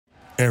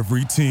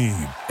Every team,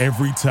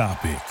 every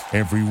topic,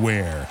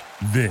 everywhere.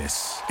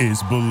 This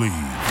is Believe.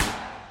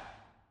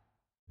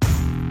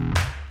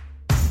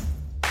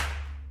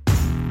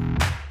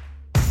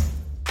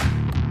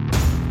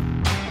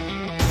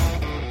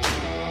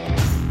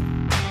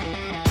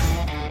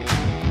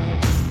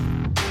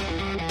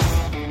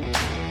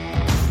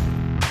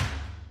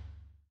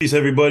 Peace,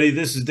 everybody.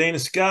 This is Dana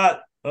Scott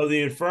of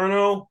the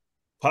Inferno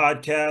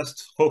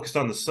podcast, focused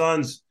on the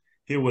Suns,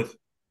 here with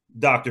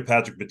Dr.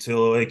 Patrick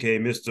Battillo, a.k.a.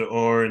 Mr.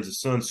 Orange, the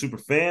Suns super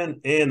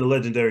fan, and the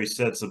legendary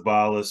Isiah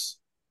Thomas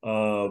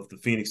of the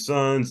Phoenix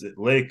Suns,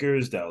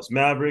 Lakers, Dallas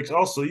Mavericks.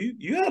 Also,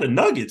 you had a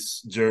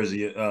Nuggets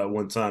jersey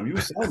one time. You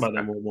were signed by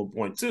them at one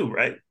point too,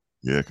 right?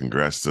 Yeah,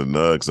 congrats to the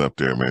Nugs up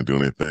there, man,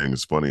 doing their thing.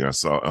 It's funny,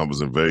 I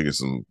was in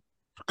Vegas a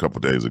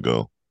couple of days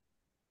ago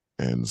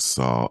and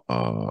saw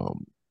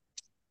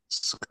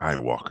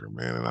Skywalker,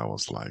 man, and I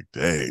was like,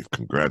 Dave,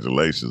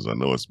 congratulations. I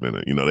know it's been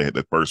they had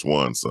that first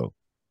one, so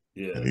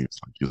yeah. And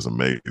he's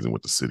amazing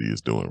what the city is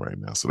doing right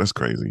now. So that's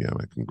crazy, yeah,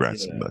 man.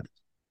 Congrats to the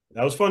Nuggets.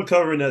 That was fun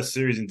covering that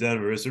series in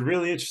Denver. It's a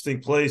really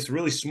interesting place,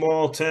 really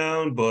small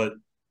town, but at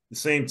the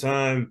same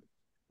time,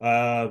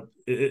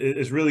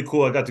 it's really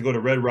cool. I got to go to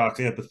Red Rocks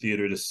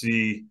Amphitheater to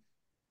see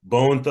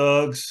Bone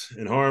Thugs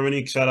and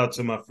Harmony. Shout out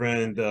to my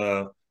friend,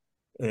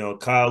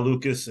 Kyle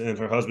Lucas and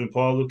her husband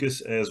Paul Lucas,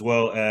 as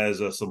well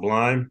as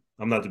Sublime.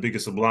 I'm not the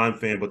biggest Sublime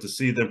fan, but to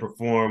see them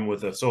perform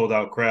with a sold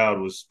out crowd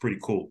was pretty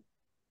cool.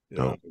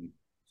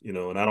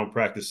 And I don't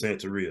practice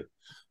Santeria.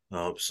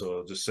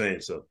 So just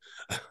saying. So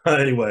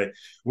anyway,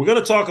 we're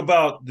going to talk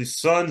about the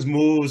Suns'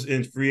 moves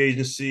in free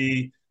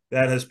agency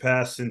that has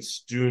passed since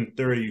June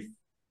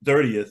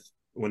 30th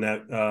when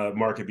that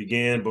market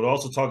began, but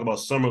also talk about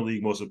Summer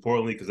League, most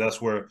importantly, because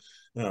that's where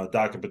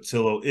Dr.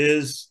 Battillo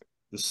is.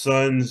 The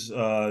Suns,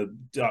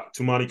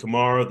 Toumani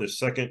Camara, their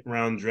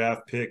second-round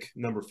draft pick,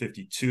 number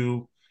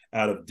 52,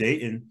 out of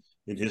Dayton,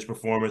 in his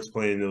performance,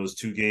 playing those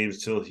two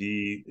games till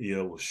he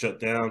was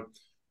shut down,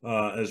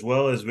 as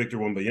well as Victor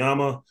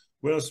Wembanyama.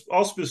 We'll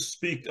also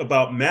speak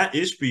about Mat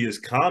Ishbia's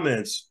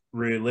comments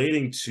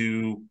relating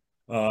to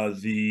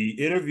the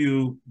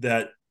interview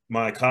that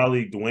my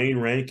colleague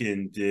Dwayne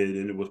Rankin did,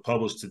 and it was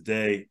published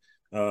today.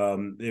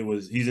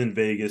 He's in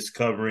Vegas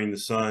covering the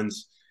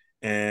Suns,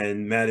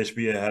 and Mat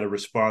Ishbia had a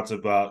response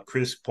about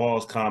Chris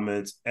Paul's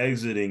comments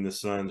exiting the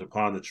Suns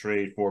upon the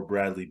trade for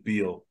Bradley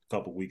Beal a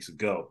couple weeks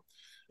ago.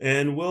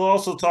 And we'll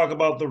also talk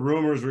about the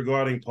rumors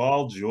regarding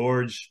Paul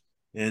George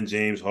and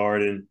James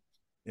Harden,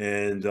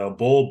 and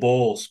Bol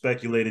Bol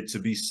speculated to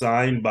be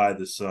signed by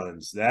the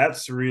Suns.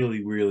 That's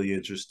really, really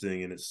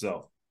interesting in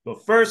itself.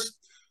 But first,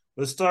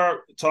 let's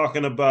start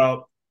talking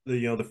about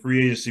the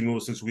free agency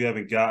move, since we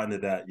haven't gotten to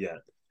that yet.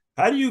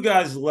 How do you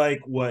guys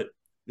like what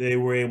they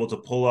were able to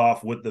pull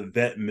off with the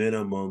vet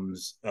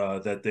minimums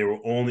that they were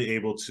only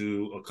able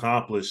to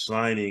accomplish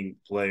signing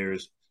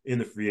players in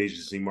the free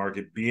agency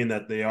market, being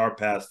that they are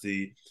past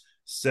the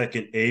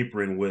second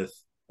apron with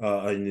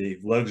the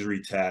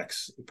luxury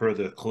tax per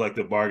the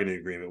collective bargaining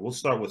agreement? We'll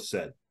start with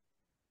Sed.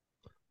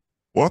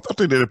 Well, I thought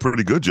they did a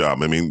pretty good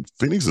job. I mean,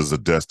 Phoenix is a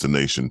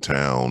destination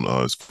town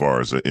as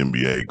far as the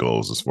NBA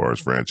goes, as far as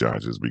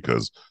franchises,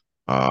 because,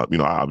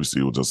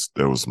 obviously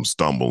there was some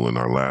stumble in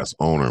our last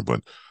owner,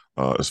 but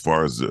as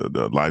far as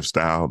the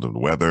lifestyle, the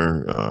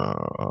weather,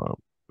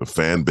 the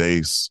fan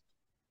base,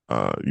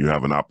 you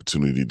have an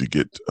opportunity to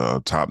get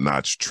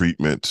top-notch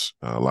treatment.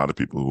 A lot of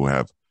people who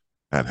have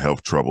had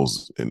health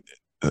troubles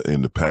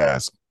in the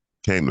past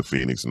came to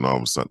Phoenix, and all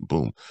of a sudden,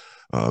 boom,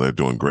 they're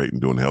doing great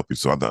and doing healthy.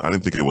 So I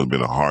didn't think it would have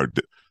been a hard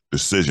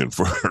decision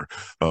for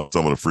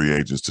some of the free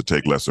agents to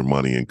take lesser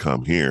money and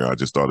come here. I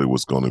just thought it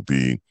was going to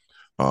be,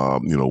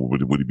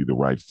 would he be the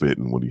right fit,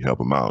 and would he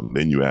help him out? And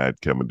then you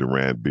add Kevin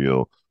Durant,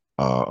 Beal,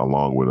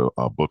 along with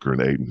Booker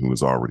and Ayton, who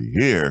is already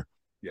here.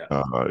 Yeah,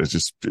 it's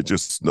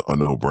just a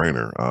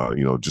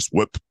no-brainer. Just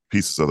what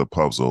pieces of the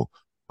puzzle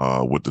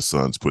would the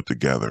Suns put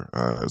together?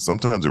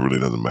 Sometimes it really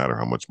doesn't matter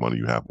how much money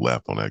you have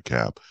left on that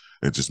cap.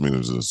 It just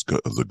means it's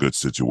a good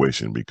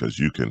situation, because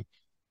you can,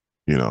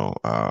 you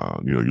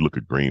look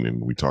at Green,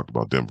 and we talked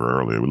about Denver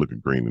earlier. We look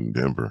at Green in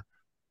Denver,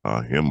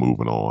 him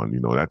moving on.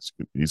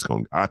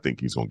 I think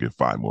he's gonna get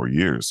 5 more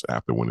years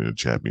after winning a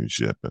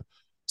championship.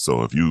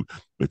 So if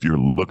you're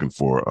looking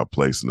for a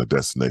place and a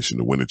destination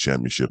to win a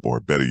championship or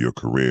better your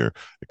career,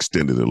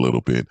 extend it a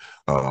little bit,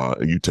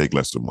 and you take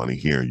lesser money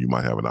here, you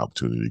might have an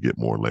opportunity to get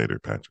more later,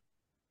 Patrick.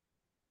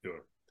 Sure.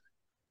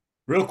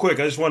 Real quick,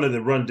 I just wanted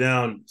to run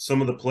down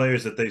some of the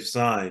players that they've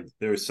signed.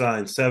 They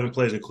signed 7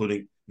 players,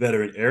 including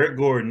veteran Eric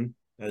Gordon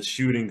as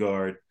shooting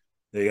guard.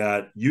 They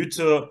got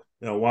Yuta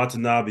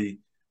Watanabe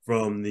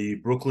from the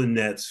Brooklyn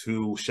Nets,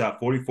 who shot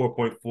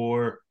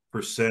 44.4%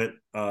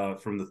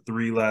 from the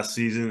 3 last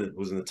season. It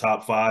was in the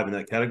top 5 in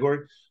that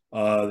category.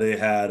 They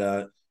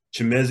had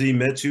Chimezie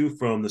Metu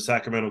from the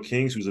Sacramento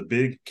Kings, who's a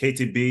big.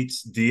 Keita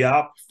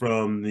Bates-Diop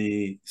from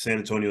the San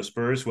Antonio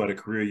Spurs, who had a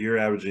career year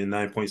averaging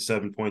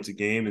 9.7 points a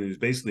game, and he was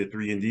basically a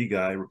 3-and-D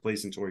guy,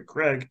 replacing Torrey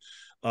Craig.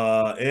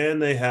 And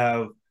they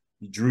have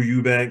Drew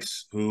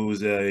Eubanks,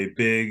 who's a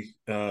big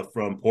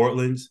from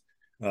Portland.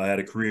 Had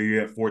a career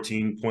year at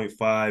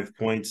 14.5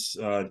 points,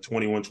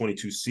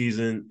 21-22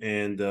 season,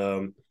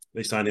 and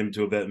they signed him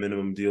to a vet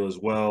minimum deal as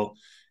well.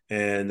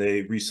 And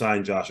they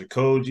re-signed Josh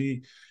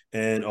Okogie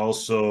and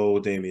also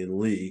Damian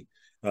Lee,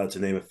 to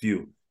name a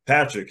few.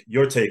 Patrick,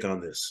 your take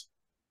on this?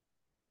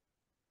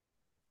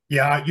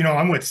 Yeah,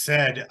 I'm with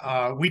Ced.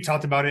 We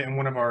talked about it in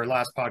one of our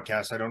last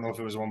podcasts. I don't know if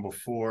it was one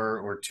before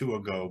or two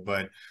ago,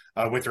 but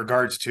with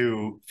regards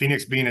to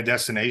Phoenix being a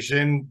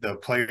destination, the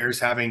players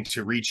having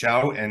to reach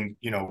out and,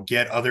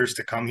 get others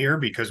to come here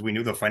because we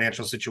knew the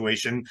financial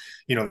situation,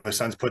 the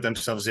Suns put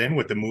themselves in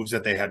with the moves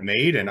that they had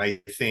made. And I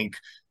think,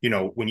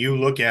 when you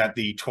look at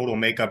the total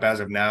makeup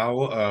as of now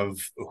of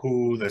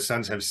who the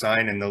Suns have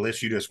signed and the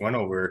list you just went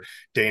over,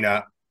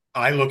 Dana,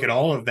 I look at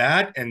all of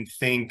that and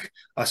think,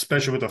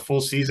 especially with a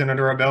full season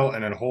under our belt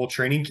and a whole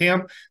training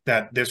camp,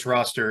 that this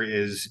roster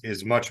is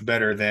much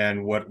better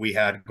than what we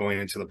had going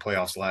into the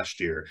playoffs last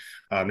year.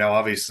 Now,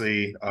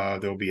 obviously,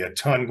 there'll be a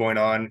ton going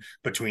on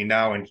between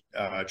now and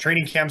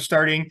training camp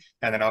starting,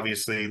 and then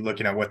obviously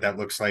looking at what that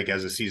looks like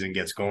as the season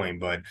gets going.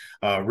 But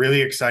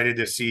really excited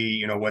to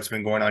see, what's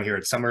been going on here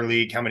at Summer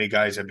League, how many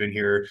guys have been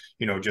here,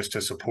 just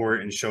to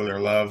support and show their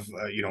love,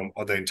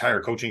 the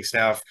entire coaching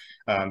staff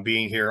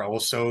being here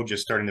also,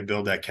 just starting to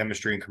build that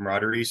chemistry and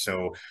camaraderie.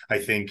 So I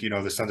think,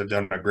 the Suns have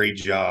done a great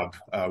job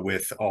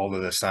with all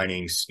of the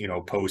signings,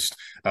 post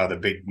the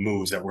big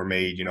moves that were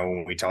made,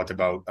 when we talked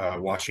about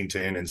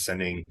Washington and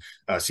sending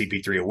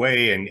CP3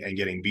 away and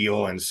getting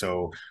Beal. And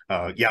so,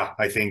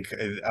 I think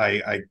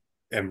I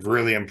am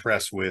really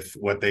impressed with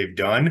what they've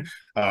done.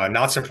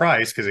 Not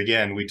surprised because,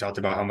 again, we talked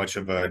about how much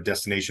of a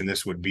destination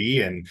this would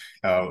be, and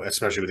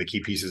especially with the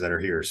key pieces that are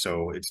here.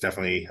 So it's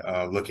definitely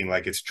looking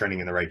like it's trending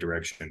in the right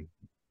direction.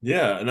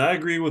 Yeah, and I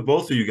agree with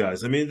both of you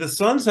guys. I mean, the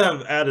Suns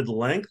have added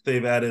length.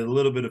 They've added a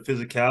little bit of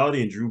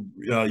physicality and Drew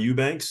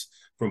Eubanks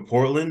from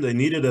Portland. They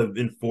needed an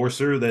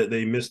enforcer that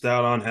they missed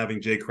out on having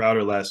Jay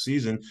Crowder last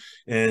season,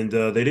 and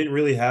they didn't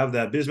really have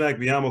that. Bismack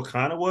Biyombo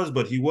kind of was,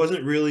 but he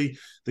wasn't really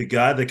the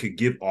guy that could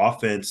give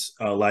offense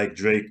like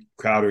Jay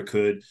Crowder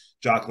could.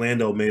 Jock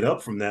Landale made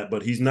up from that,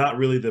 but he's not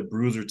really the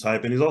bruiser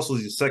type, and he's also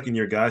a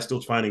second-year guy still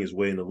finding his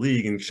way in the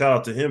league. And shout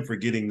out to him for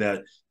getting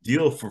that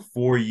deal for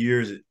 4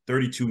 years at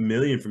 $32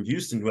 million from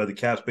Houston, who had the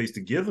cap space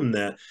to give him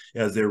that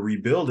as they're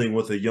rebuilding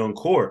with a young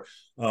core.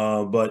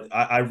 But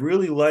I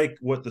really like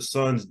what the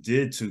Suns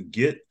did to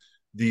get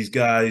these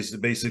guys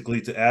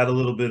basically to add a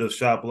little bit of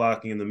shot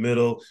blocking in the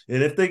middle.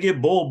 And if they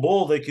get Bol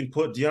Bol, they can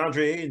put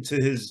DeAndre Ayton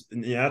to his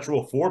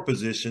natural 4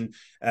 position.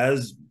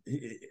 As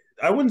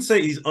I wouldn't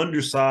say he's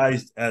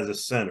undersized as a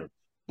center,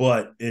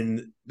 but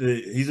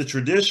he's a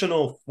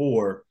traditional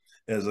 4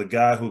 as a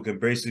guy who can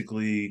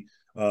basically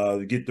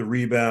get the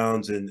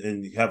rebounds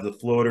and have the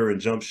floater and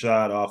jump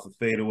shot off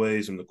the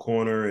fadeaways from the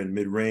corner and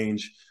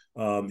mid-range.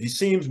 He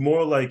seems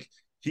more like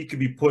he could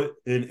be put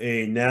in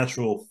a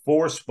natural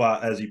 4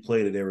 spot as he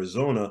played at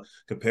Arizona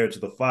compared to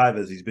the 5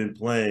 as he's been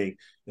playing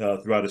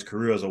throughout his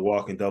career as a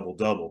walking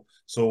double-double.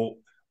 So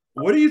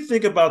what do you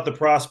think about the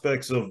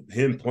prospects of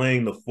him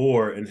playing the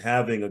 4 and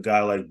having a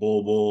guy like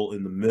Bol Bol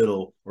in the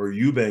middle or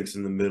Eubanks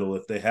in the middle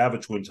if they have a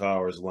Twin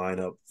Towers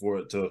lineup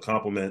to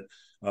complement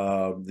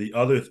the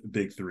other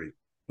big 3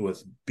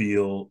 with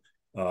Beal,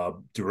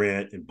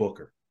 Durant, and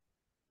Booker?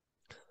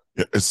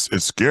 Yeah, it's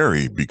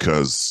scary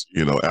because,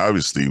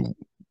 obviously,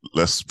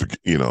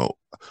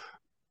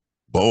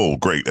 Bol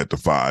great at the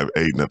 5,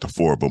 Ayton at the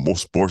 4, but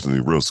most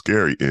importantly, real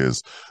scary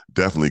is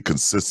definitely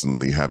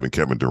consistently having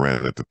Kevin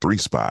Durant at the 3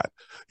 spot.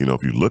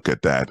 If you look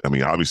at that, I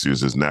mean, obviously it's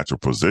his natural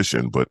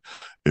position, but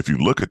if you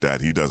look at that,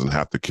 he doesn't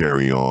have to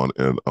carry on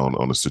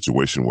a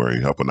situation where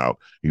he's helping out.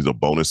 He's a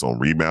bonus on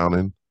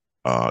rebounding.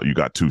 You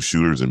got 2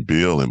 shooters in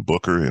Beal and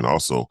Booker, and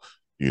also,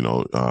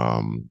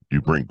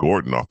 you bring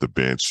Gordon off the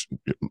bench,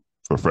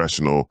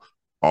 professional,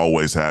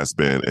 always has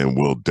been, and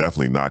will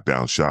definitely knock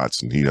down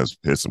shots. And he has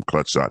hit some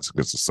clutch shots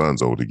against the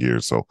Suns over the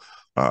years. So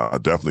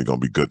definitely going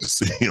to be good to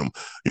see him,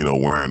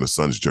 wearing the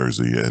Suns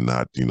jersey and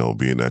not,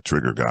 being that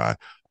trigger guy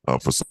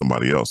for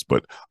somebody else.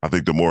 But I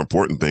think the more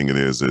important thing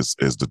is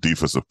the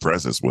defensive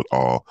presence with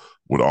all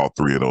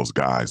 3 of those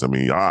guys. I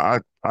mean, I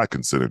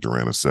consider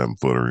Durant a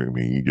 7-footer. I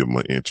mean, you give him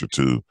an inch or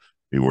two,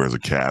 he wears a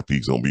cap,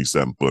 he's going to be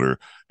 7-footer.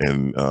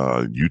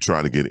 And you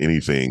try to get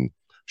anything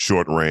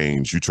short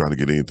range, you try to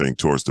get anything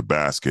towards the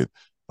basket,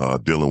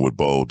 dealing with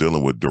Bol,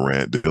 dealing with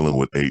Durant, dealing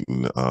with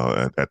Ayton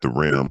at the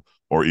rim,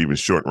 or even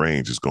short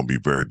range is going to be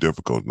very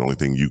difficult. The only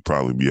thing you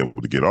probably be able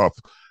to get off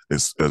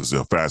is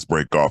a fast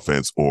break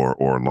offense or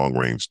long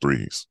range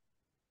threes.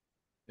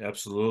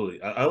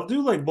 Absolutely. I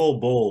do like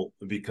Bol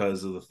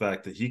because of the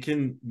fact that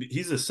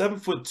he's a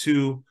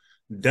 7'2"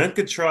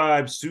 Denka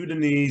tribe,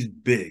 Sudanese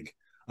big.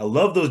 I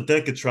love those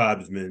Denka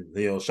tribesmen.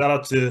 Shout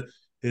out to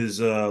his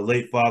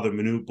late father,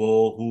 Manute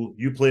Bol, who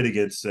you played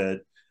against, said.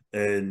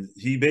 And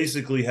he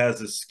basically has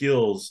the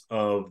skills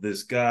of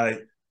this guy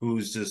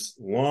who's just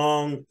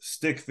long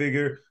stick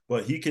figure,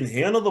 but he can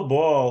handle the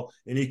ball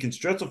and he can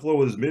stretch the floor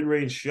with his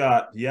mid-range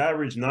shot. He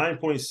averaged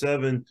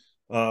 9.7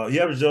 He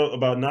averaged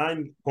about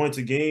 9 points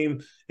a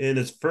game in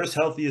his first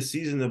healthiest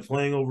season of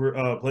playing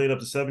up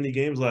to 70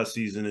 games last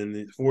season,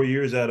 and 4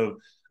 years out of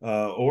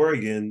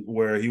Oregon,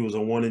 where he was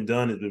a one and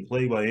done, has been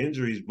plagued by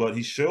injuries. But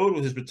he showed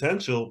his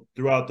potential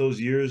throughout those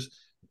years.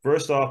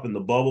 First off, in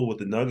the bubble with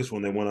the Nuggets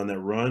when they went on that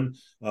run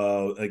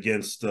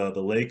against the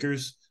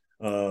Lakers,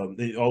 all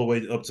the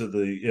way up to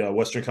the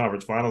Western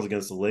Conference Finals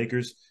against the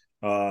Lakers,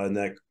 and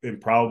that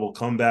improbable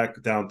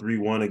comeback down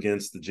 3-1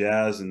 against the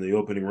Jazz in the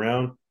opening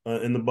round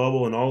in the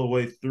bubble, and all the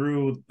way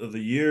through the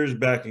years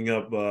backing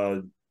up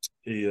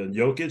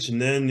Jokic,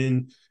 and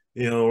then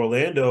in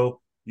Orlando.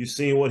 You've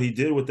seen what he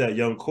did with that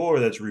young core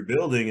that's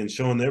rebuilding and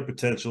showing their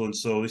potential. And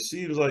so it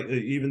seems like,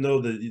 even though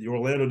the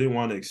Orlando didn't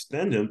want to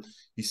extend him,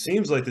 he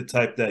seems like the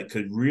type that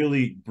could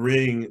really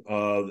bring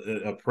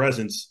a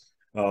presence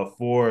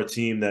for a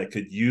team that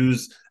could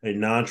use a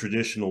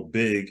non-traditional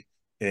big,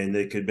 and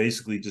they could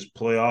basically just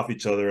play off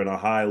each other in a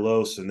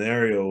high-low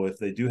scenario if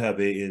they do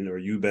have Ayton or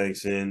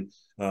Eubanks in,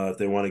 if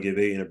they want to give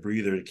Ayton a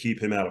breather to keep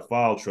him out of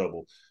foul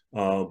trouble.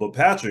 But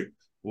Patrick,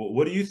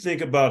 what do you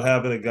think about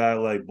having a guy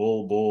like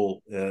Bol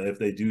Bol if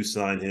they do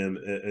sign him,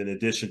 in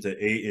addition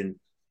to Ayton,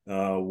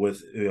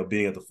 with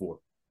being at the 4?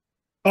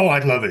 Oh,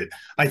 I'd love it.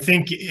 I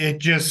think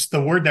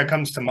the word that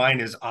comes to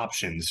mind is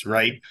options,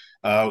 right?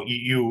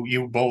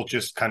 You both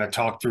just kind of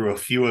talked through a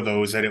few of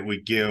those that it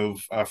would give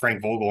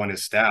Frank Vogel and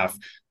his staff.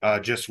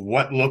 Just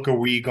what look are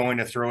we going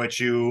to throw at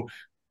you?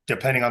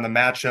 Depending on the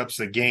matchups,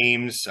 the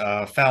games,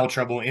 foul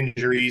trouble,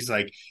 injuries,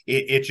 like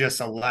it just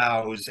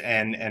allows,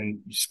 and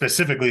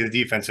specifically the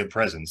defensive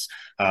presence.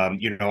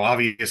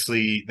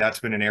 Obviously that's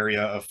been an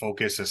area of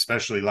focus,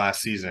 especially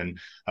last season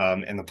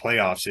in the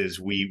playoffs. Is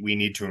we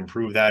need to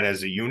improve that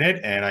as a unit,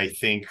 and I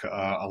think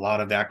a lot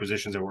of the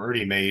acquisitions that were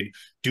already made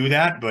do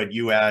that. But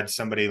you add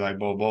somebody like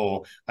Bol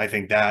Bol, I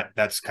think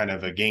that's kind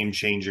of a game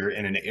changer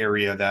in an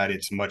area that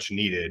it's much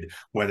needed.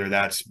 Whether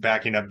that's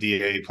backing up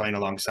DA, playing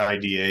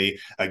alongside DA,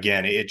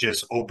 again, it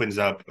just opens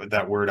up,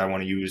 that word I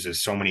want to use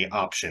is so many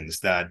options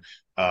that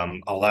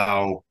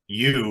allow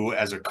you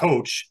as a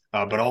coach,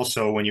 but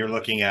also when you're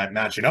looking at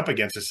matching up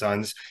against the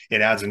Suns, it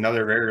adds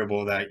another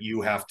variable that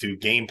you have to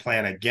game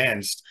plan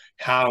against.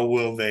 How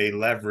will they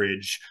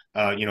leverage,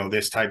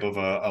 this type of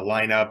a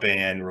lineup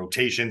and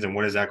rotations, and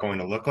what is that going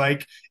to look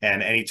like?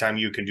 And anytime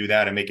you can do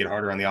that and make it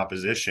harder on the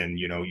opposition,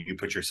 you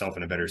put yourself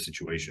in a better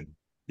situation.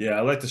 Yeah,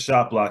 I like the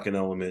shot blocking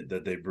element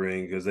that they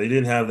bring, because they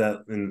didn't have that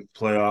in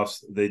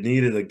playoffs. They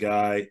needed a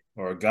guy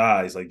or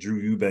guys like Drew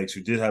Eubanks,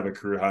 who did have a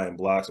career high in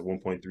blocks at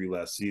 1.3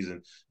 last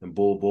season. And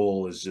Bol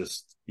Bol is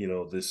just,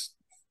 this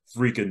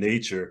freak of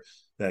nature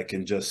that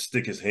can just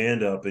stick his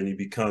hand up and he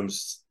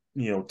becomes,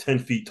 10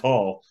 feet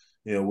tall,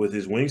 with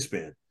his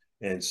wingspan.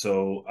 And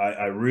so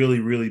I really,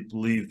 really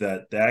believe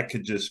that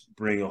could just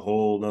bring a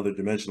whole nother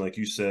dimension, like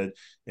you said,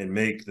 and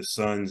make the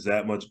Suns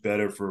that much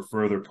better for a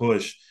further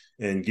push,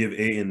 and give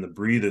Ayton the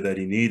breather that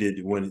he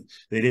needed when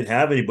they didn't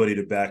have anybody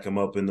to back him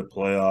up in the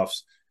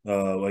playoffs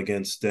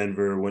against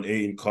Denver, when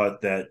Ayton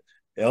caught that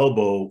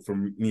elbow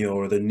from,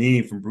 or the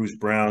knee from Bruce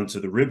Brown to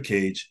the rib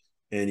cage,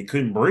 and he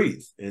couldn't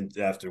breathe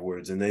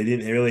afterwards. And they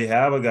didn't really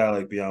have a guy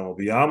like Biyamo.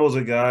 Biyamo's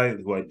a guy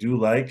who I do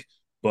like,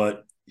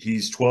 but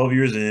he's 12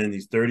 years in.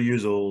 He's 30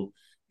 years old.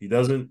 He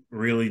doesn't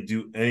really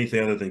do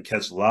anything other than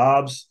catch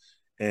lobs.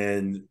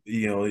 And,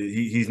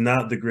 he's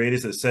not the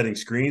greatest at setting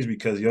screens,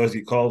 because he always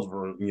gets called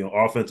for,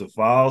 offensive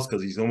fouls,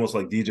 because he's almost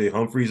like DJ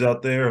Humphries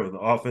out there on the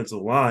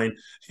offensive line,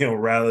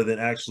 rather than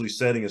actually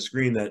setting a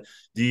screen that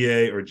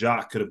DA or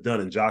Jock could have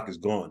done, and Jock is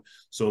gone.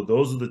 So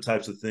those are the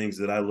types of things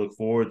that I look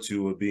forward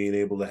to, of being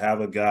able to have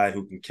a guy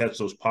who can catch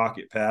those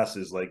pocket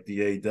passes like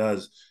DA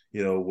does,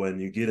 when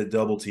you get a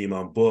double team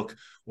on Book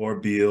or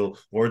Beal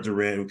or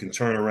Durant, who can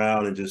turn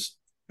around and just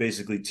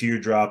basically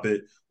teardrop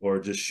it, or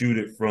just shoot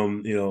it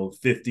from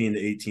 15 to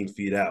 18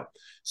 feet out.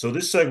 So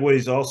this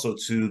segues also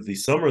to the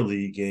summer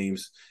league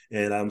games,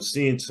 and I'm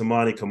seeing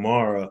Toumani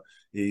Camara.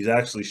 He's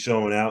actually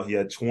showing out. He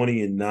had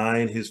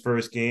 20-9 his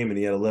first game, and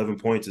he had 11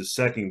 points his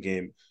second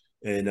game.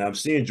 And I'm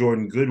seeing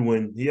Jordan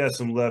Goodwin. He has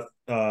some left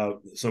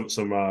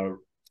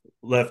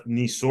left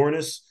knee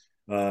soreness,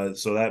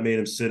 so that made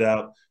him sit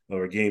out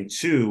or game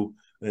 2,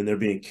 and they're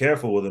being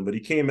careful with him. But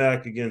he came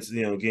back against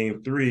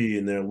game 3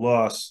 in their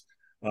loss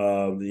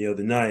the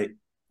other night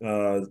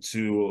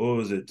to, what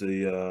was it,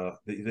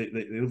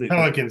 the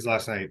Pelicans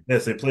last night.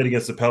 Yes, they played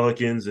against the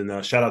Pelicans,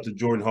 and shout out to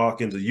Jordan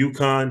Hawkins of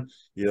UConn.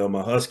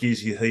 My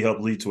Huskies, he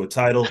helped lead to a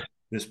title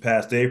this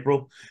past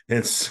April.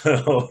 And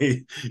so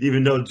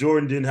even though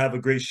Jordan didn't have a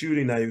great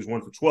shooting night, he was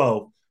 1 for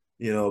 12.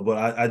 But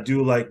I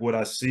do like what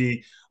I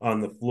see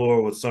on the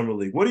floor with Summer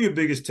League. What are your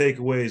biggest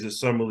takeaways of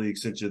Summer League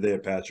since you're there,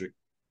 Patrick?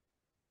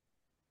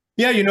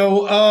 Yeah, it's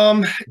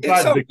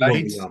all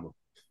right.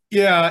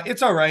 Yeah,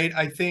 it's all right.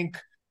 I think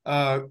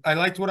I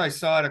liked what I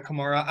saw at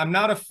Camara. I'm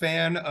not a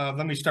fan of,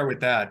 let me start with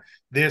that.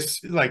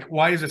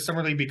 Why is the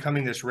Summer League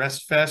becoming this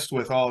rest fest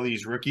with all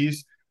these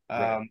rookies?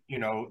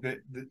 Right.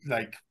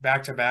 Like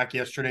back-to-back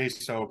yesterday.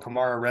 So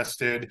Camara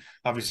rested.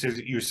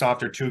 Obviously, you saw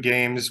after 2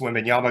 games when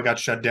Wembanyama got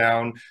shut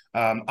down.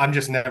 I'm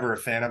just never a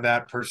fan of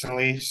that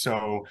personally.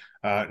 So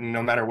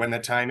no matter when the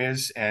time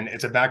is, and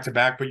it's a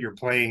back-to-back, but you're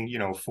playing,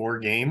 4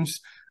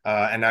 games.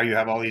 And now you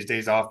have all these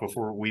days off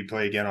before we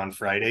play again on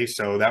Friday.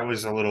 So that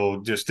was a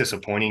little just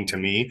disappointing to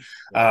me.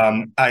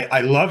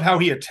 I love how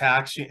he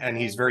attacks and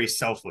he's very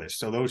selfless.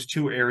 So those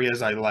 2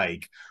 areas I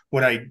like.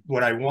 What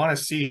I want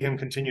to see him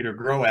continue to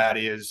grow at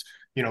is,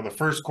 the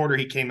first quarter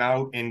he came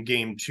out in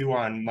game 2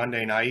 on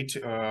Monday night.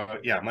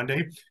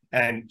 Monday.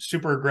 And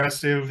super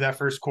aggressive that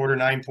first quarter,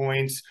 9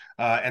 points.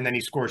 And then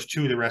he scores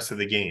 2 the rest of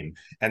the game.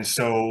 And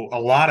so a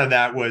lot of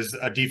that was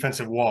a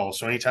defensive wall.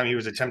 So anytime he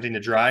was attempting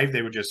to drive,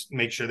 they would just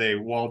make sure they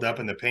walled up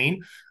in the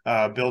paint,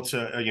 built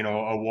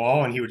a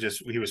wall, and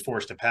he was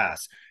forced to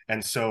pass.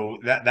 And so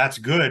that's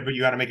good, but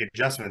you got to make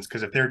adjustments,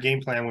 because if their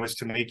game plan was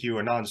to make you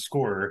a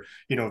non-scorer,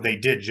 they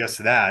did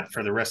just that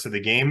for the rest of the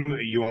game.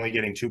 You only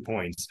getting 2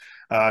 points.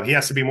 He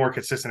has to be more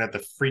consistent at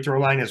the free throw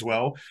line as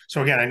well.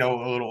 So again, I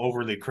know a little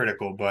overly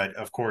critical, but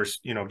of course,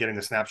 getting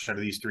the snapshot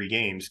of these 3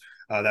 games,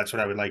 that's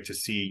what I would like to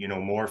see,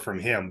 more from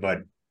him. But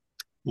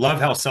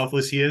love how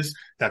selfless he is.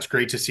 That's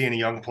great to see in a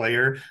young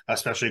player,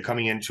 especially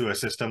coming into a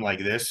system like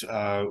this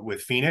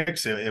with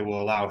Phoenix. It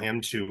will allow him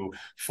to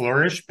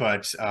flourish,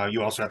 but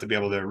you also have to be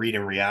able to read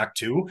and react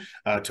to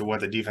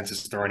what the defense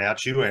is throwing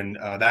at you. And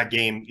that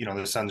game,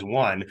 the Suns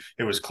won.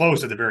 It was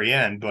close at the very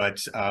end,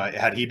 but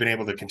had he been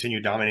able to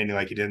continue dominating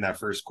like he did in that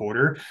first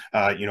quarter,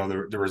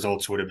 the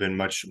results would have been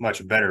much,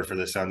 much better for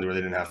the Suns, where they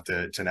didn't have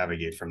to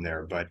navigate from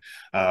there. But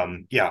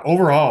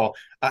overall,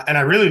 and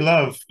I really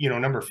love,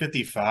 number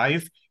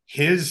 55.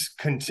 His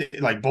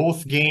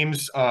both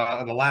games,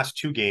 the last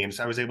 2 games,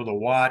 I was able to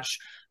watch,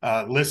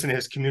 listen to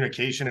his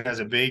communication as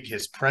a big,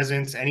 his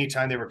presence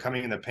anytime they were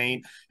coming in the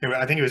paint.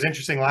 I think it was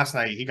interesting last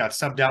night. He got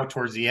subbed out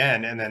towards the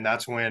end, and then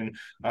that's when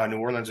New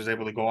Orleans was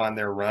able to go on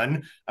their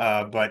run.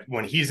 But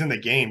when he's in the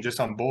game,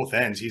 just on both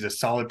ends, he's a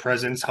solid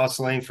presence,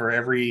 hustling for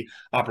every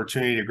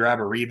opportunity to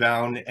grab a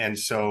rebound. And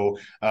so,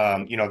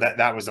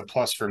 that was a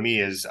plus for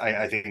me. Is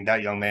I think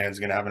that young man is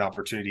going to have an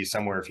opportunity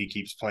somewhere if he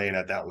keeps playing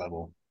at that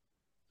level.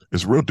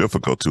 It's real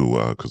difficult too,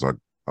 because I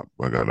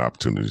got an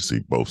opportunity to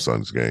see both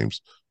Suns games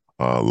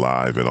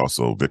live, and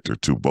also Victor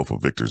too, both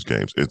of Victor's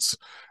games. It's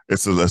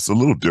a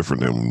little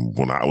different than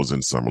when I was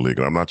in summer league,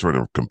 and I'm not trying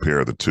to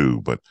compare the two,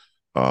 but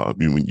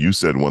you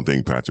said one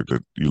thing, Patrick,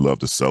 that you love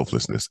the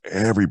selflessness.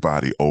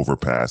 Everybody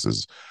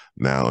overpasses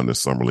now in the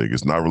summer league.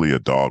 It's not really a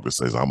dog that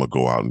says, I'm gonna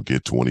go out and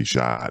get 20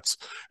 shots.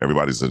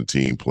 Everybody's a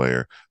team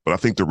player, but I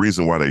think the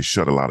reason why they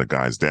shut a lot of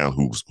guys down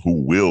who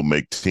will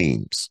make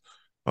teams.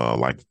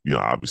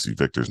 Obviously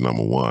Victor's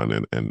number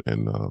one,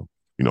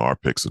 and our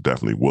picks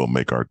definitely will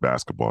make our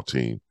basketball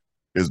team,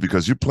 is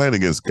because you're playing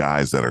against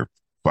guys that are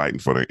fighting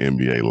for their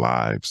NBA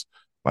lives.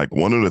 Like,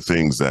 one of the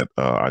things that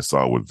I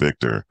saw with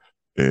Victor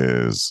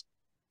is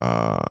you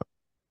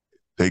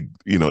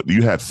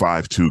had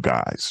 5'2"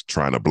 guys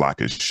trying to block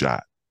his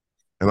shot.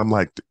 And I'm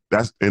like,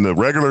 that's in a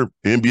regular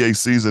NBA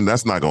season,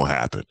 that's not going to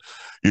happen.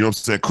 You know what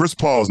I'm saying? Chris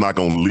Paul is not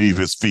going to leave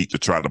his feet to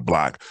try to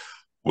block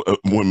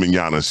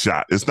Wembanyama's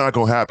shot. It's not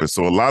going to happen.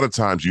 So a lot of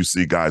times you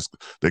see guys,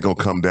 they're going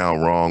to come down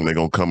wrong. They're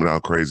going to come down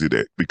crazy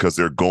because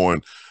they're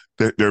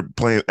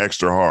playing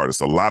extra hard. It's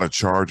a lot of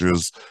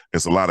charges.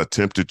 It's a lot of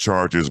attempted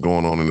charges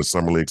going on in the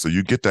summer league. So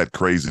you get that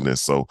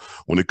craziness. So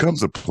when it comes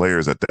to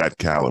players at that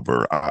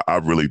caliber, I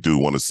really do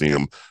want to see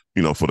them,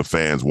 for the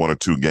fans, 1 or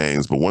 2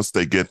 games. But once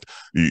they get,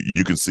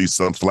 you can see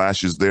some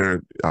flashes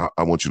there.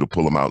 I want you to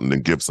pull them out and then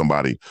give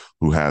somebody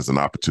who has an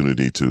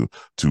opportunity to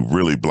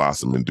really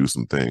blossom and do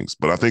some things.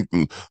 But I think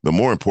the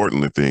more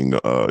important thing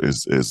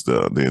is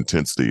the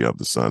intensity of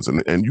the Suns.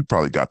 And you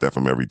probably got that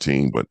from every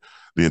team, but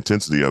the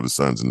intensity of the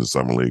Suns in the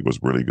summer league was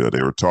really good.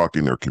 They were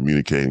talking, they were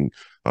communicating.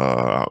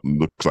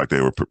 Looks like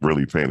they were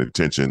really paying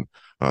attention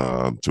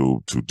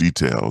to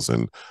details,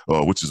 and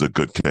which is a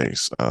good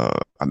case.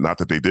 Not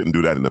that they didn't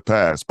do that in the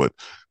past, but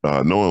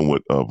knowing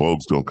what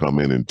Vogue's going to come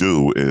in and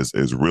do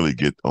is really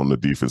get on the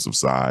defensive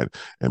side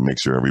and make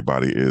sure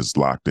everybody is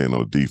locked in on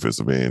the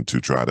defensive end to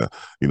try to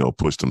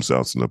push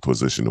themselves in a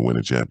position to win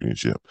a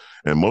championship.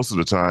 And most of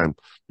the time,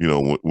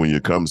 when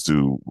it comes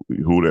to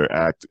who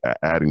they're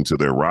adding to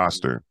their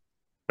roster,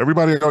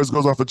 everybody always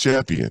goes off a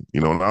champion,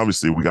 and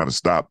obviously we got to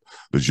stop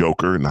the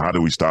Joker. And how do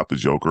we stop the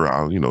Joker?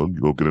 You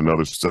go get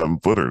another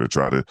 7-footer to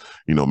try to,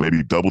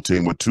 maybe double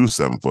team with 2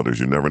 7-footers.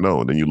 You never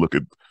know. And then you look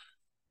at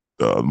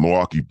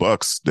Milwaukee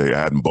Bucks, they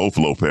adding both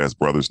Lopez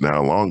brothers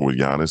now along with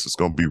Giannis. It's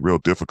going to be real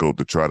difficult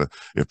to try to,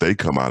 if they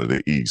come out of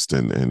the East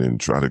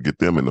and try to get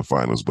them in the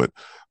finals. But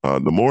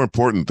the more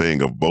important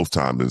thing of both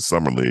times in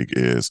Summer League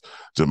is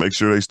to make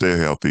sure they stay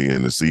healthy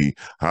and to see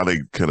how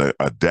they can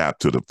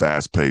adapt to the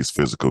fast-paced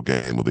physical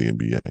game of the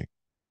NBA.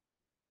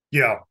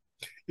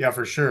 Yeah,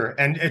 for sure.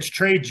 And it's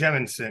Trey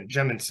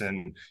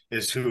Jemison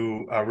is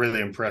who really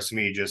impressed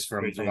me just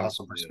from a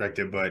hustle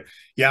perspective. But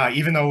yeah,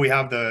 even though we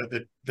have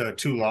the the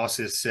 2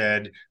 losses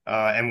said,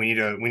 and we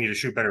need to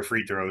shoot better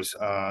free throws.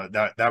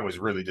 That was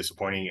really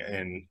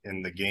disappointing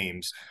in the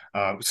games.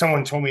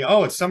 Someone told me,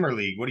 "Oh, it's summer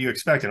league. What do you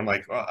expect?" And I'm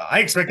like, I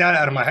expect that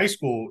out of my high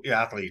school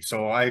athlete.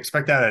 So I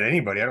expect that out of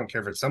anybody. I don't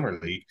care if it's summer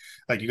league.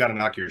 Like, you got to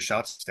knock your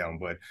shots down.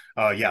 But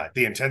yeah,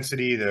 the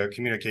intensity, the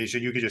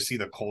communication, you could just see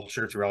the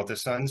culture throughout the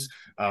Suns.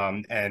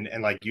 And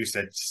like you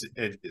said,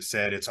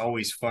 it's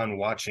always fun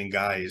watching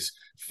guys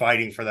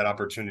fighting for that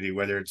opportunity,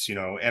 whether it's,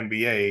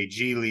 NBA,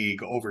 G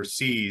League,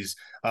 overseas.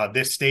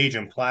 This stage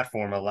and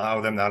platform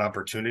allow them that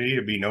opportunity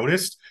to be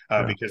noticed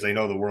because they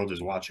know the world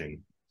is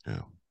watching.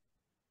 Yeah.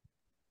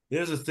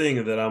 There's a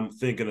thing that I'm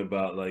thinking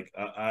about. Like,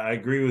 I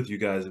agree with you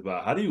guys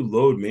about how do you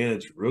load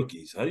manage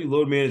rookies? How do you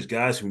load manage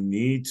guys who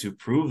need to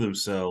prove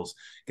themselves,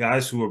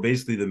 guys who are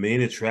basically the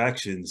main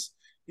attractions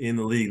in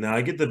the league? Now,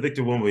 I get the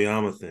Victor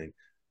Wembanyama thing.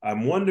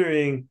 I'm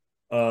wondering,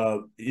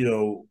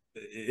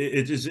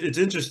 it's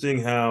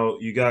interesting how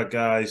you got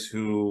guys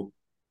who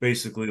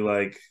basically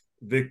like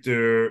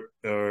Victor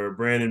or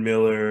Brandon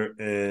Miller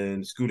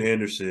and Scoot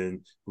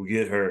Henderson who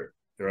get hurt,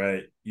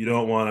 right? You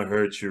don't want to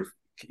hurt your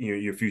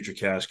future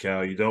cash cow.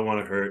 You don't want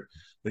to hurt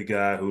the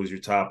guy who is your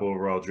top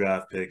overall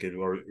draft pick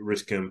or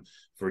risk him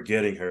for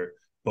getting hurt.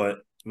 But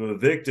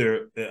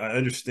Victor, I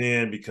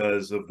understand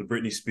because of the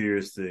Britney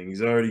Spears thing.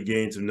 He's already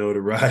gained some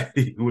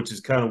notoriety, which is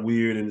kind of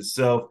weird in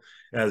itself,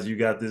 as you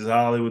got this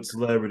Hollywood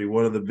celebrity,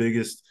 one of the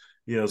biggest,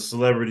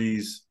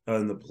 celebrities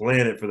on the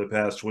planet for the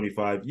past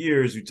 25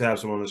 years, who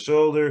taps him on the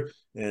shoulder,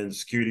 and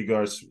security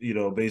guards,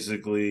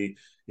 basically,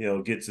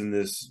 gets in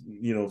this,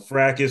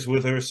 fracas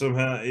with her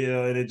somehow,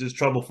 and it just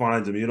trouble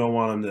finds him. You don't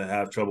want him to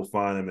have trouble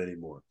finding him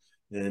anymore.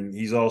 And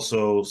he's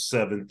also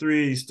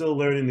 7'3". He's still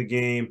learning the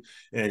game,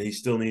 and he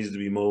still needs to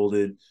be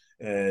molded.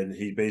 And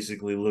he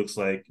basically looks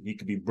like he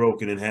could be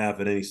broken in half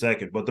at any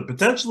second. But the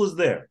potential is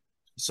there.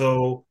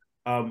 So,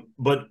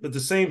 but at the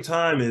same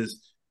time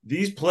is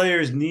these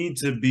players need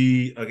to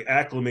be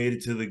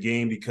acclimated to the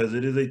game because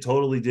it is a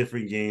totally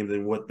different game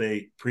than what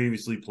they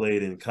previously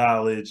played in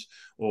college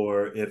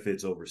or if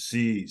it's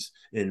overseas.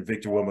 And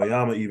Victor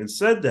Wembanyama even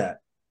said that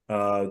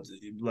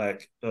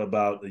like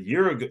about a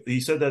year ago.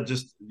 He said that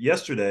just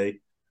yesterday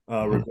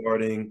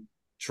regarding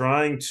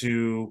trying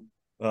to,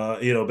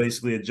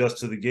 basically adjust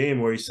to the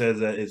game, where he says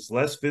that it's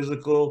less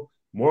physical,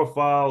 more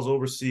fouls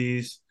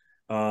overseas,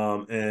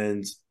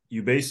 and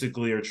you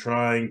basically are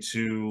trying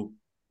to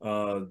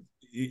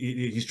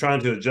he's trying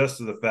to adjust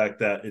to the fact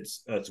that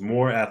it's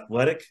more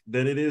athletic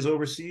than it is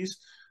overseas.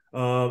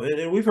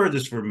 And we've heard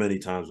this for many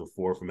times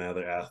before from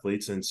other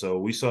athletes. And so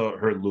we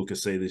heard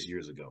Lucas say this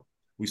years ago.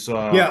 We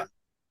saw, go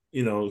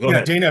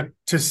ahead. Dana,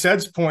 to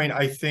Ced's point,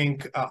 I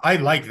think I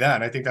like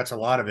that. I think that's a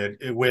lot of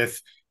it. With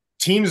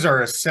teams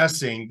are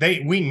assessing,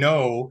 we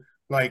know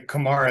like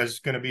Camara is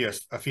going to be a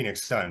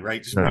Phoenix Sun,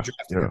 right? Just drafted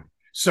him.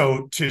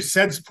 So to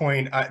Ced's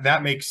point,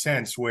 that makes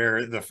sense,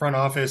 where the front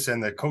office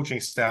and the coaching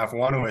staff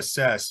want to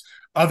assess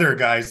other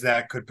guys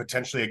that could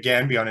potentially,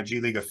 again, be on a G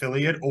League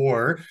affiliate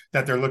or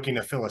that they're looking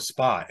to fill a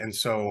spot. And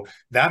so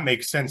that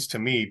makes sense to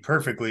me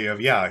perfectly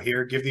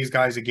here, give these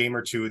guys a game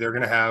or two. They're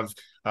going to have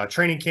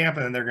training camp,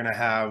 and then they're going to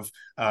have,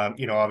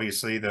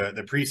 obviously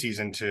the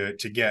preseason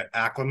to get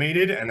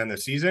acclimated, and then the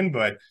season.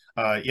 But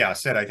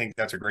Ced, I think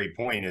that's a great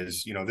point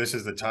is, this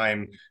is the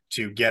time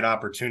to get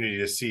opportunity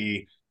to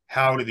see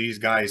how do these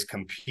guys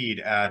compete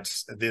at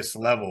this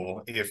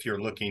level if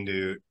you're looking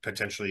to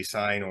potentially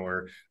sign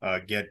or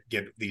get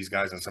these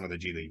guys on some of the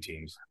G League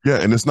teams. Yeah,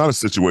 and it's not a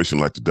situation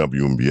like the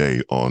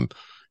WNBA on,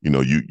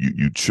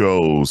 you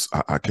chose,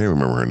 I can't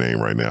remember her name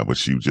right now, but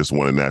she just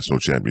won a national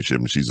championship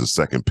and she's a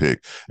second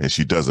pick and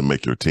she doesn't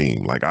make your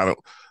team. I don't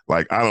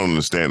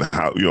understand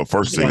how,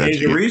 first thing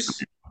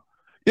that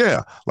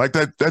yeah, like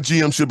that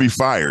GM should be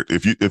fired.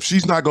 If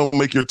she's not going to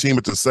make your team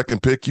at the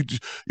second pick,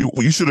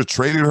 you should have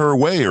traded her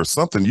away or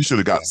something. You should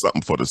have got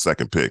something for the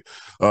second pick.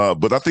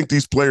 But I think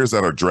these players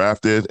that are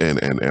drafted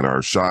and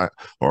are shot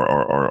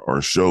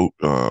or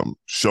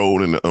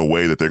showed in a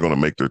way that they're going to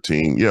make their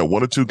team. Yeah,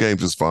 1 or 2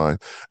 games is fine.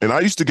 And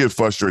I used to get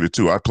frustrated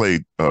too. I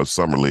played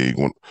summer league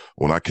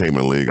when I came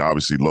in the league.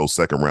 Obviously, low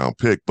second round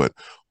pick, but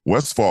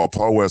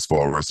Paul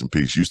Westfall, rest in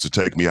peace, used to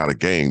take me out of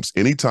games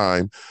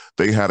anytime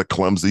they had a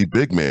clumsy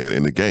big man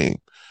in the game.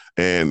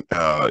 And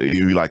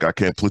he'd be like, I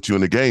can't put you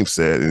in the game,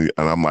 Ced.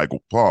 And I'm like,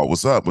 Paul,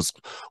 what's up?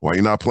 Why are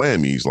you not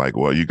playing me? He's like,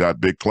 well, you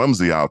got big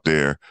clumsy out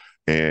there.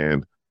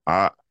 And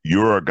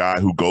you're a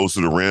guy who goes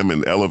to the rim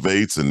and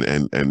elevates.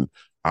 And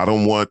I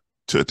don't want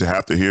to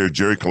have to hear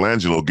Jerry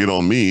Colangelo get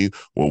on me.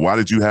 Well, why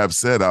did you have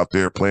Ced out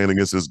there playing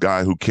against this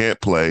guy who can't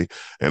play,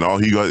 and all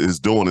he is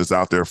doing is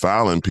out there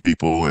fouling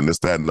people and this,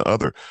 that, and the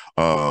other.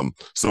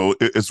 So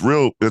it's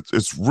real.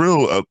 It's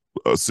real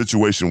a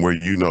situation where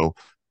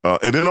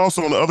and then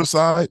also on the other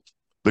side,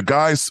 the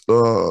guys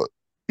who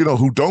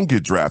don't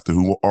get drafted,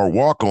 who are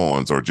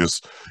walk-ons or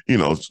just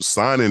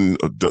signing,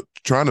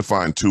 trying to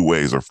find two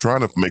ways or trying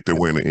to make their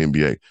way in the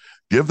NBA.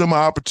 Give them an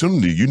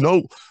opportunity.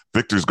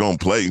 Victor's going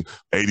to play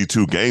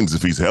 82 games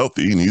if he's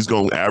healthy, and he's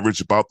going to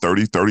average about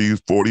 30,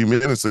 40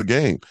 minutes a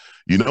game.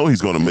 You know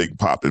he's going to make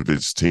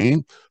Popovich's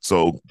team.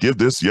 So give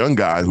this young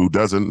guy who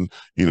doesn't,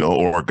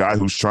 or a guy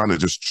who's trying to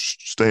just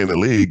stay in the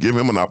league, give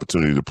him an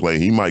opportunity to play.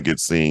 He might get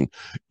seen,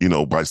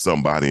 by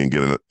somebody and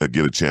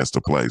get a chance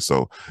to play.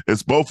 So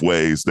it's both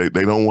ways. They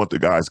don't want the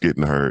guys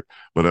getting hurt,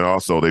 but then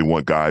also they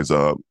want guys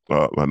an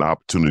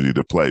opportunity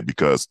to play,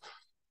 because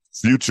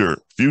future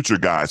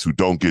guys who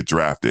don't get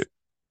drafted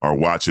are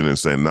watching and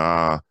saying,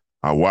 nah,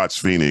 I watched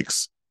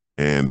Phoenix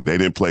and they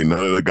didn't play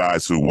none of the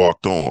guys who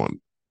walked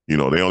on.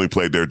 They only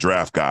played their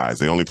draft guys.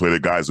 They only played the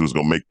guys who's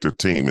going to make their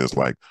team. And it's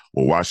like,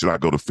 well, why should I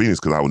go to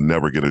Phoenix? Because I would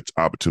never get an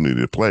opportunity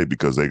to play,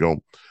 because they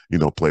going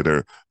to, play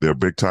their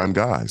big time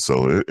guys.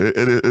 So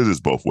it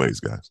is both ways,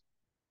 guys.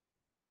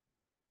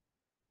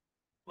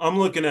 I'm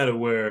looking at it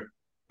where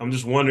I'm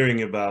just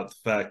wondering about the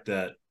fact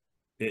that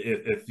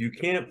if you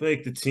can't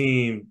make the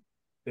team,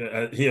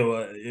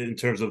 in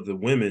terms of the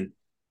women,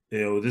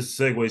 this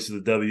segues to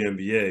the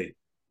WNBA,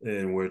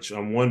 in which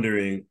I'm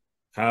wondering,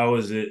 how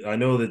is it? I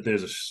know that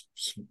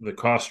the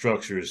cost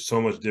structure is so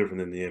much different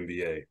than the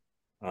NBA.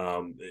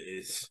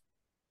 It's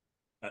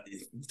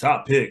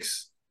top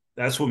picks.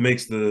 That's what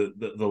makes the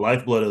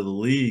lifeblood of the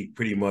league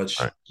pretty much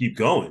keep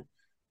going.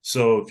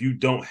 So if you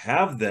don't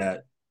have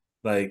that,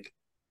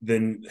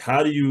 then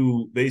how do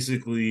you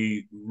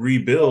basically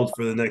rebuild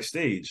for the next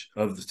stage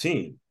of the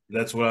team?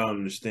 That's what I don't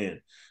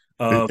understand.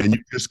 And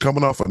you're just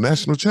coming off a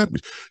national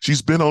championship.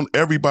 She's been on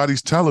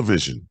everybody's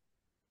television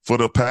for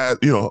the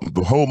past,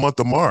 the whole month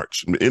of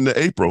March into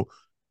April,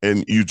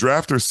 and you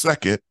draft her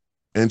second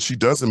and she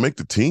doesn't make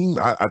the team.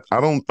 I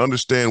don't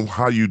understand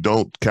how you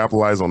don't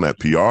capitalize on that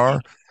PR.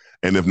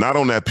 And if not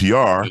on that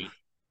PR,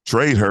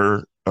 trade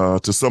her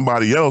to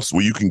somebody else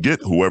where you can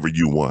get whoever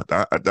you want.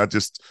 That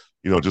just,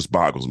 just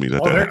boggles me.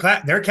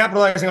 They're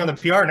capitalizing on the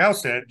PR now,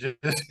 Sid. Just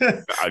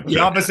the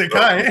opposite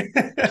kind.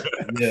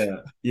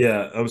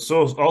 Yeah. I'm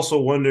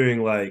also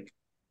wondering,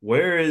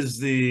 where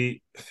is I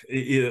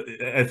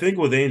think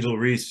with Angel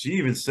Reese, she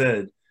even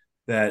said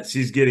that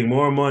she's getting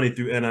more money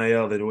through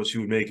NIL than what she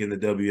would make in the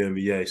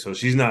WNBA. So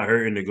she's not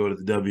hurting to go to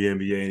the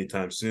WNBA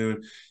anytime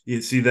soon.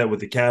 You see that with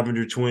the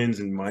Cavender twins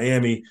in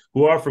Miami,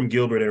 who are from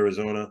Gilbert,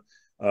 Arizona.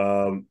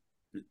 And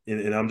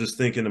I'm just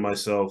thinking to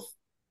myself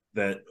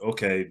that,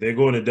 okay, they're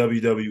going to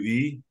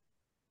WWE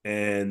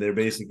and they're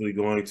basically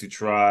going to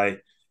try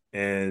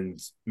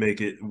and make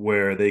it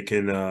where they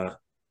can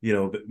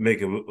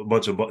make a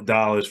bunch of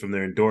dollars from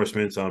their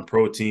endorsements on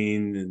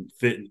protein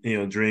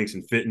and drinks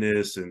and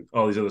fitness and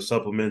all these other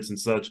supplements and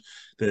such.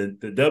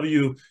 The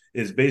W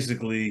is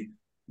basically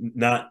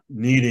not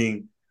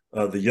needing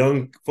the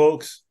young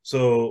folks.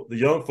 So the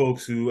young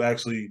folks who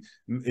actually,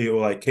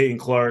 like Kaden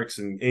Clarks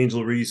and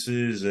Angel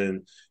Reese's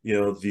and,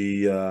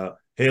 the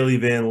Haley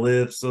Van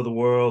Liths of the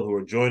world who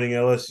are joining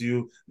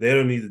LSU, they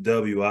don't need the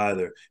W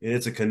either. And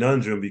it's a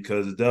conundrum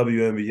because the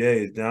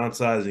WNBA is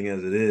downsizing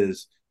as it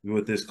is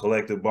with this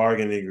collective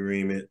bargaining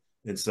agreement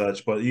and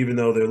such. But even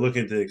though they're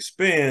looking to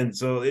expand,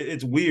 so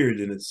it's weird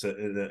in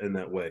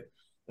that way.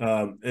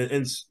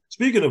 And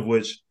speaking of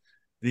which,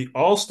 the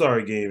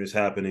All-Star Game is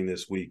happening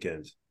this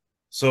weekend.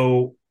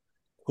 So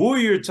who are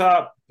your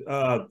top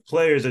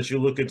players that you're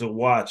looking to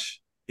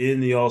watch in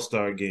the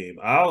All-Star Game?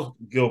 I'll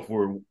go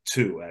for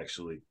two,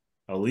 actually.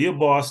 Aaliyah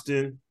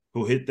Boston,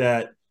 who hit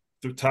that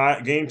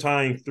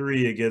game-tying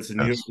three against the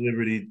New York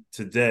Liberty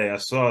today. I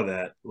saw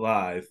that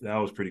live. That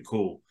was pretty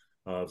cool.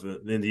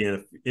 In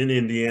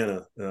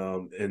Indiana.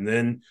 And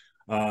then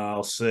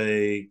I'll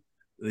say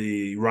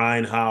the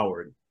Ryan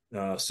Howard,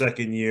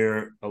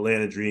 second-year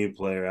Atlanta Dream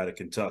player out of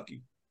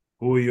Kentucky.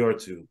 Who are your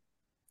two?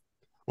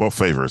 Well,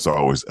 favorite's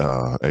always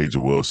A'ja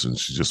Wilson.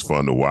 She's just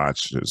fun to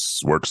watch.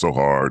 Just works so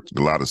hard,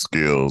 a lot of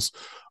skills.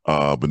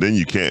 But then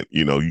you can't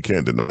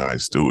deny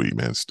Stewie,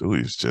 man.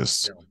 Stewie's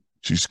just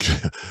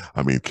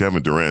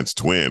Kevin Durant's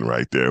twin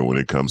right there when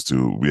it comes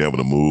to being able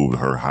to move,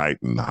 her height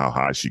and how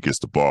high she gets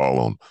the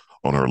ball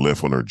on her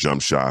lift, on her jump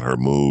shot, her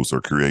moves,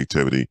 her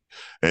creativity,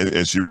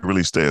 and she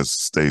really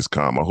stays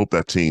calm. I hope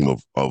that team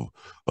of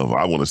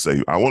I want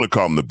to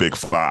call them the Big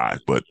Five,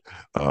 but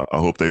I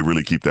hope they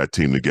really keep that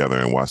team together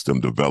and watch them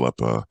develop.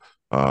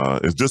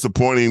 It's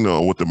disappointing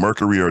what the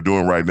Mercury are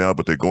doing right now,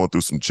 but they're going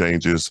through some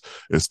changes.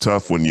 It's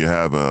tough when you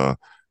have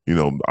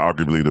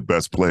arguably the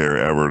best player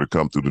ever to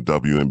come through the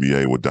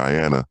WNBA with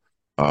Diana.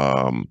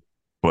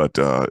 But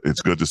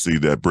it's good to see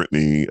that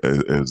Brittany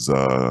is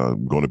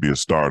going to be a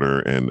starter,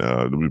 and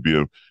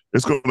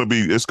it's going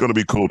to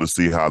be cool to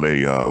see how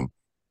they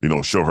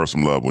show her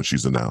some love when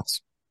she's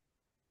announced.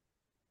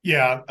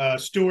 Yeah,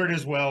 Stewart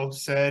as well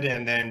said,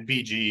 and then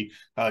BG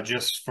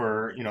just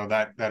for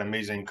that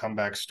amazing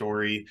comeback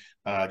story.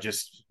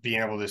 Just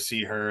being able to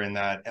see her in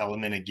that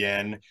element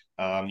again.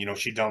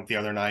 She dunked the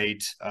other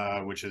night,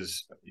 which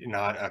is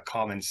not a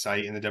common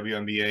sight in the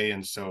WNBA,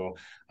 and so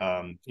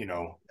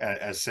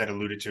as said,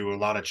 alluded to, a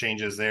lot of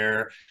changes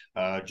there.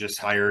 Just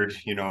hired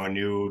a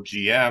new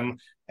GM.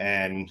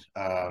 And,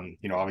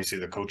 obviously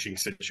the coaching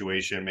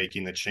situation,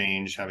 making the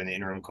change, having the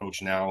interim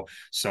coach now.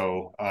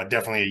 So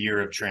definitely a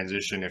year of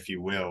transition, if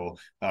you will,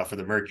 for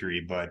the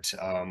Mercury, but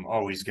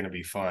always going to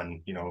be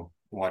fun,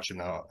 watching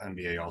the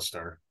NBA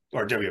All-Star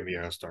or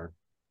WNBA All-Star.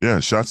 Yeah,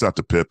 shouts out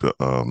to Pip.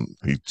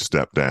 He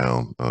stepped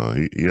down.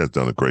 He has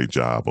done a great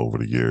job over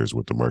the years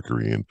with the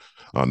Mercury, and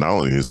not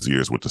only his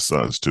years with the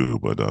Suns too,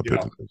 but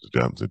Pip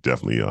is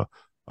definitely.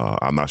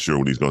 I'm not sure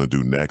what he's going to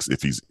do next,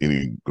 if he's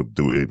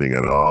do anything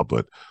at all.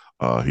 But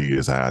he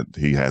has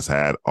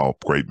had a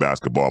great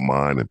basketball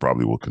mind, and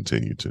probably will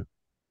continue to.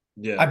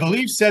 Yeah, I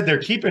believe said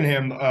they're keeping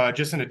him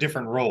just in a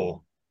different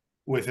role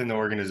within the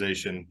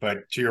organization.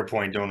 But to your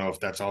point, don't know if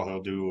that's all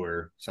he'll do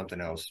or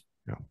something else.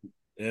 Yeah.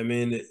 I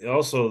mean,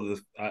 also,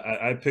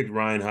 I picked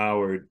Ryan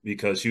Howard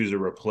because he was a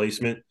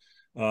replacement,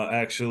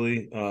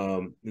 actually.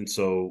 And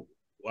so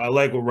I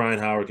like what Ryan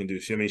Howard can do.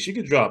 She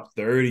could drop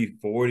 30,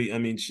 40. I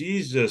mean,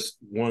 she's just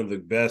one of the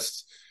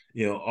best,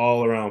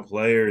 all-around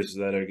players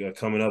that are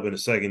coming up in the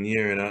second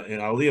year. And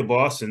Aaliyah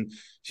Boston,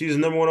 she's the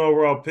number 1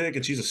 overall pick,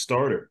 and she's a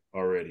starter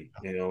already,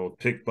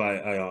 picked by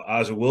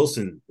Aja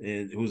Wilson,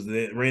 who's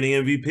the reigning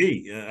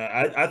MVP.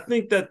 I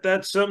think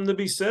that's something to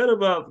be said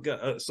about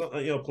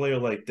a player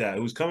like that,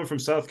 who's coming from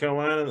South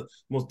Carolina, the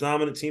most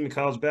dominant team in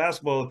college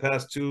basketball the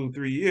past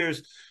 2-3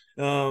 years.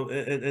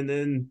 And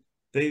then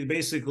they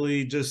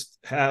basically just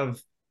have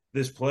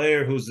this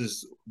player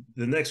who's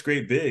the next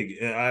great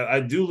big.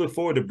 I do look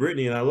forward to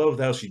Brittany, and I love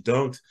how she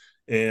dunked.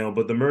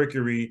 But the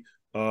Mercury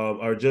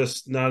are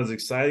just not as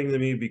exciting to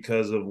me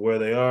because of where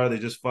they are. They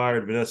just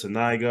fired Vanessa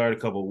Nygaard a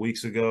couple of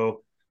weeks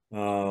ago,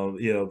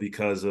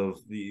 because of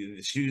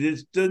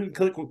she didn't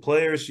click with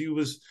players. She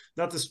was,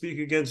 not to speak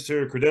against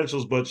her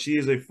credentials, but she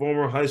is a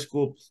former high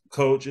school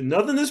coach, and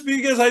nothing to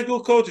speak against high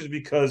school coaches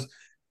because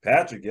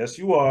Patrick, yes,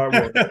 you are.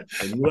 Well,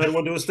 and you had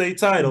one to a state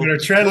title. You're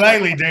gonna tread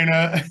lightly,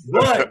 Dana.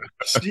 But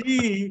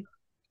she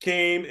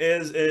came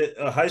as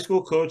a high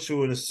school coach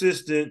to an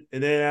assistant,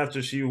 and then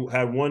after she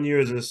had 1 year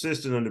as an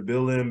assistant under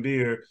Bill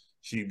Laimbeer,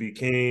 she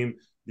became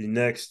the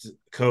next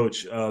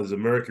coach of the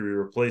Mercury,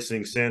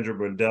 replacing Sandra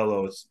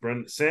Brandello.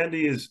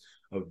 Sandy is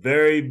a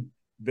very,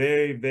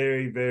 very,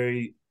 very,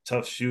 very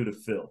tough shoe to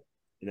fill.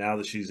 Now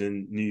that she's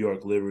in New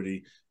York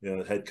Liberty,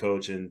 head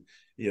coach, and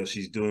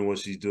she's doing what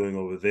she's doing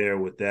over there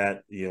with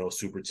that,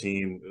 super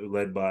team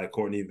led by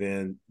Courtney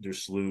Van Der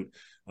Sloot,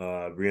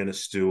 Brianna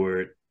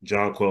Stewart,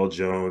 Jonquel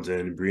Jones,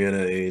 and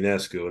Brianna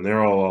Ionescu, and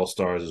they're all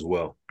stars as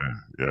well.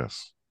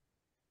 Yes.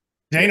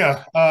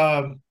 Dana,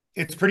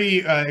 it's pretty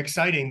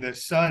exciting. The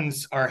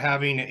Suns are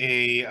having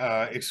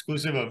a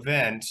exclusive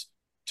event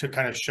to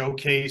kind of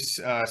showcase,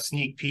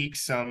 sneak peek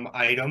some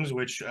items,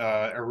 which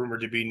are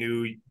rumored to be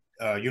new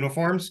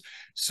uniforms.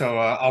 So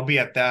I'll be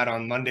at that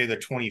on Monday, the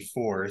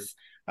 24th.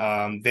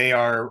 They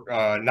are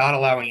not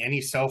allowing any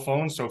cell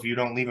phones. So if you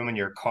don't leave them in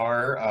your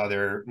car,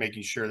 they're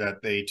making sure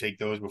that they take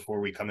those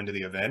before we come into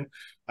the event.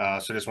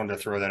 So just wanted to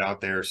throw that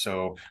out there.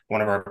 So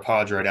one of our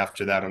pods right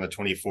after that on the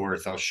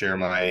 24th, I'll share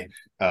my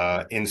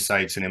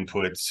insights and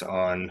inputs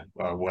on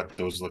what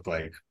those look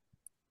like.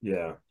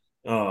 Yeah.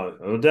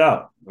 No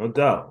doubt. I'll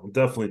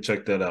definitely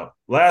check that out.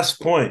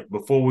 Last point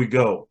before we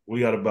go. We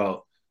got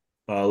about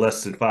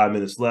less than 5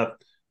 minutes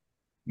left.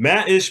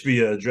 Mat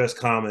Ishbia addressed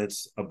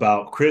comments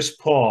about Chris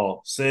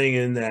Paul saying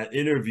in that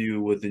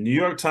interview with the New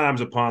York Times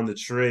upon the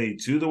trade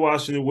to the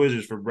Washington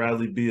Wizards for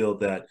Bradley Beal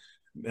that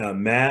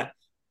Matt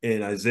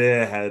and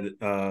Isiah had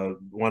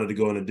wanted to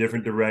go in a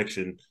different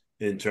direction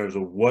in terms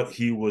of what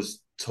he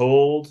was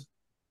told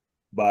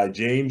by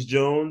James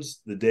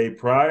Jones the day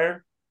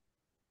prior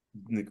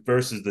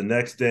versus the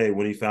next day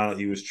when he found out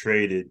he was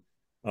traded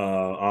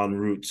en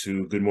route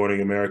to Good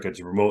Morning America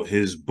to promote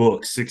his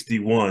book,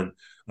 61,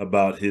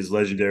 about his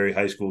legendary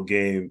high school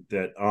game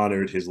that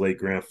honored his late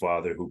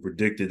grandfather, who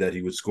predicted that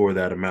he would score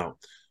that amount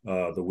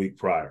the week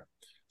prior.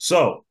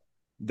 So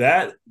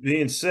that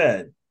being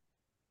said,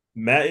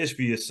 Mat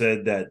Ishbia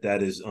said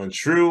that is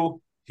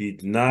untrue. He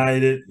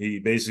denied it. He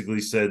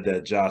basically said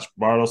that Josh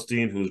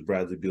Bartelstein, who's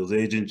Bradley Beal's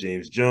agent,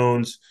 James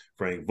Jones,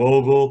 Frank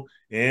Vogel,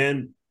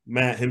 and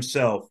Matt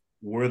himself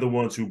were the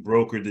ones who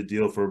brokered the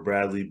deal for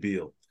Bradley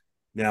Beal.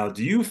 Now,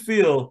 do you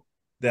feel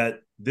that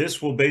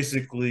this will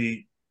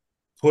basically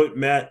put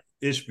Mat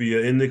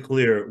Ishbia in the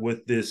clear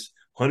with this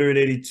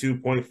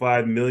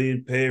 $182.5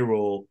 million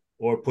payroll,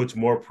 or puts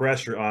more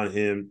pressure on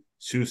him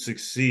to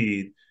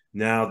succeed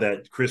now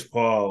that Chris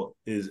Paul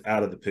is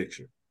out of the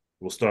picture?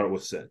 We'll start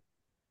with Seth.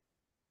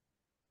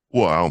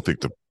 Well, I don't think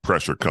the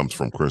pressure comes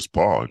from Chris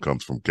Paul. It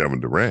comes from Kevin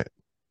Durant.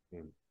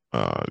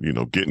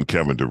 Getting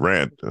Kevin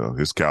Durant,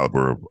 his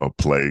caliber of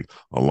play,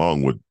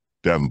 along with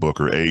Devin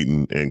Booker,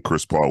 Ayton, and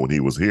Chris Paul when he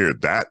was here,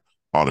 that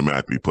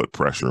automatically put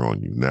pressure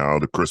on you. Now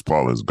that Chris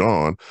Paul is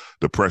gone,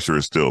 the pressure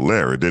is still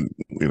there. It didn't,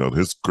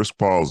 his Chris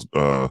Paul's,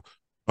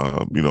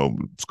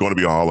 it's going to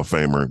be a Hall of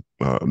Famer,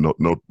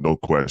 no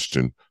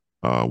question.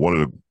 One of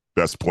the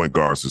best point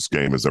guards this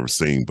game has ever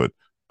seen, but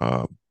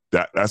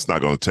that's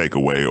not going to take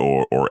away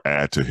or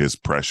add to his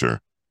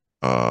pressure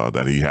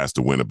that he has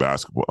to win a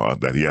basketball,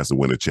 that he has to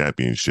win a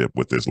championship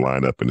with this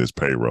lineup and his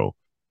payroll.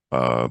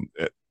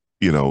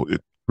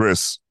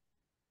 Chris,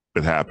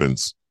 it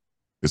happens.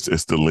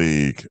 It's the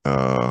league.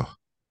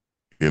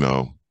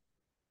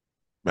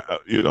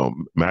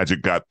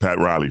 Magic got Pat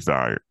Riley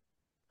fired.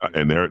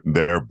 and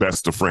they're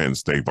best of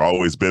friends. They've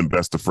always been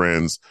best of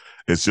friends.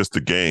 It's just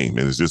a game,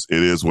 and it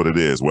is what it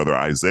is. Whether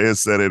Isiah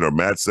said it or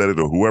Matt said it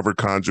or whoever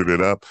conjured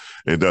it up,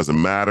 it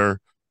doesn't matter.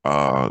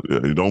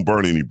 You don't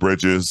burn any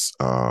bridges.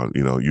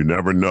 You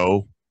never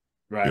know.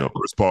 Right.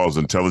 Chris Paul's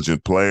an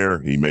intelligent player.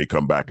 He may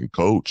come back and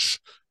coach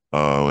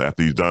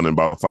after he's done in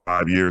about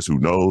 5 years. Who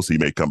knows? He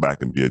may come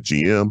back and be a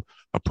GM,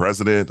 a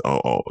president,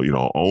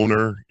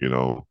 owner.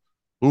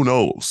 Who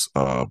knows?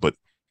 But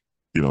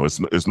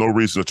it's no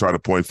reason to try to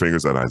point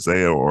fingers at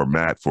Isiah or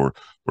Matt for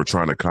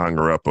trying to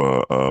conjure up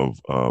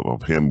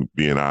of him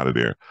being out of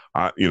there.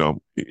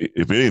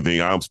 If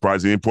anything, I'm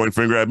surprised he didn't point a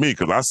finger at me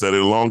because I said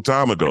it a long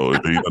time ago.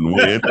 If he doesn't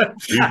win,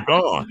 he's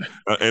gone.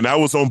 And that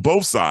was on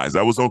both sides.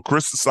 That was on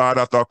Chris's side.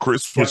 I thought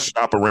Chris would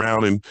shop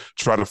around and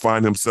try to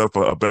find himself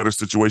a better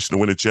situation to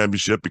win a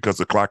championship because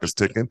the clock is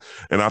ticking.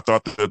 And I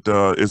thought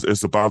that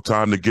it's about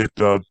time to get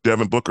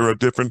Devin Booker a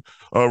different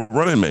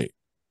running mate.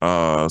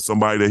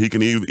 Somebody that he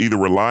can either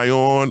rely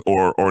on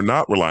or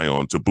not rely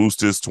on to boost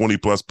his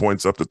 20+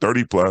 points up to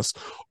 30+,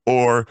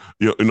 or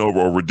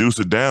or reduce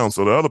it down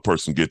so the other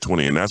person get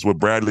 20. And that's what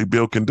Bradley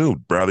Beal can do.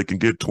 Bradley can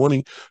get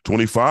 20,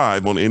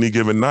 25 on any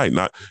given night.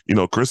 Not,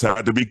 Chris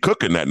had to be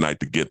cooking that night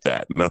to get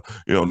that.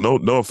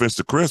 No offense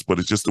to Chris, but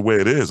it's just the way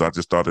it is. I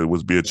just thought it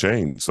would be a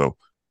change. So,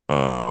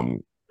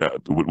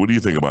 what do you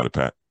think about it,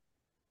 Pat?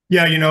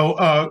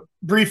 Yeah,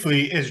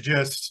 briefly is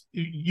just,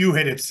 you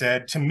hit it,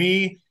 said. To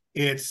me,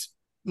 it's,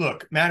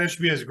 look, Mat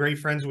Ishbia is great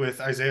friends with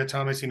Isiah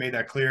Thomas. He made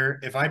that clear.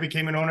 If I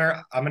became an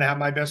owner, I'm going to have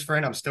my best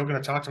friend. I'm still going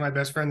to talk to my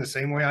best friend the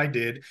same way I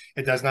did.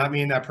 It does not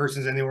mean that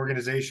person's in the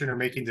organization or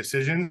making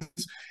decisions.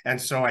 And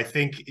so I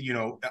think,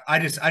 I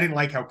didn't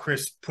like how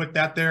Chris put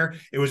that there.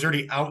 It was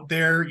already out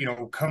there,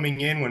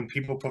 coming in when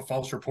people put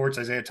false reports.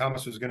 Isiah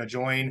Thomas was going to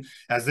join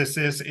as this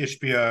is.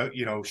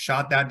 Ishbia,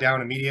 shot that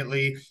down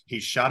immediately. He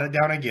shot it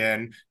down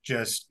again.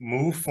 Just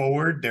move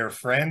forward. They're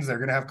friends. They're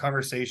going to have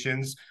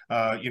conversations.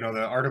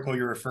 The article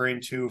you're referring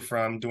to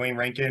from Dwayne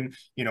Rankin,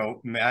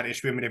 Mat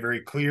Ishbia made it very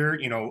clear,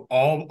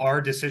 all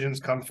our decisions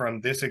come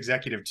from this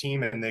executive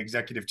team and the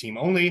executive team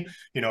only.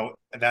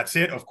 That's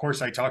it. Of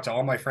course, I talk to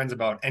all my friends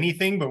about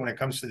anything, but when it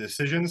comes to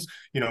decisions,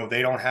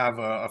 they don't have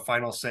a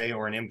final say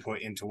or an input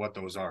into what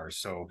those are.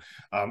 So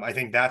I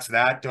think that's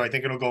that. Do I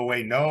think it'll go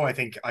away? No. I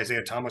think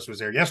Isiah Thomas was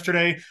there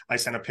yesterday. I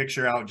sent a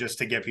picture out just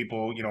to get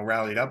people,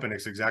 rallied up, and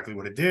it's exactly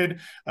what it did.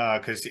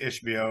 Because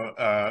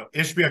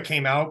Ishbia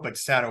came out but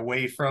sat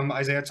away from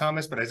Isiah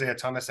Thomas, but Isiah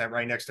Thomas sat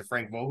right next to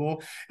Frank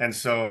Vogel. And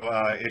so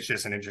it's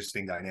just an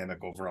interesting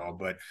dynamic overall.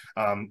 But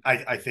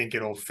I think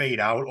it'll fade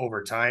out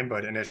over time,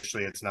 but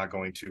initially it's not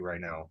going to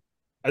right now.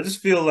 I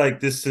just feel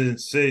like this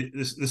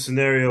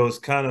scenario is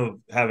kind of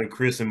having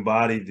Chris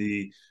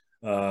embody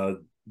the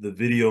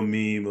video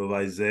meme of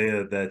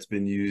Isiah that's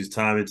been used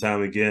time and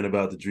time again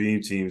about the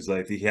dream teams.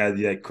 Like he had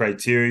the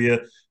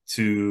criteria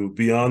to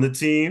be on the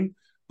team,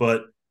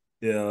 but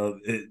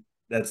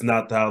that's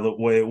not the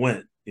way it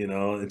went,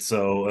 And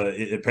so,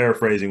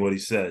 paraphrasing what he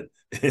said,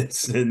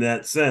 it's in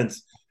that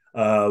sense.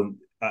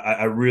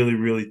 I really,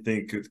 really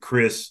think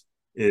Chris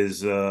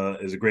is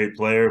a great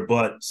player,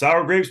 but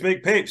sour grapes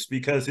make papes,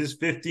 because his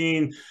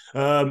 15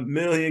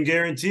 million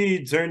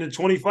guaranteed turned to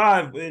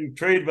 25 in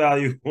trade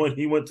value when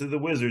he went to the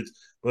Wizards.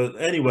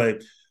 But anyway,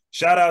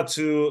 shout out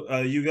to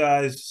you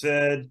guys,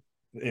 said,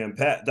 and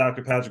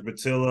Dr. Patrick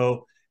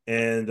Battillo,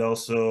 and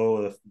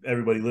also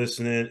everybody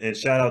listening. And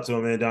shout out to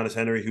my man Donis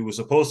Henry, who was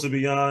supposed to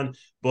be on,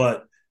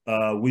 but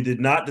we did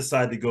not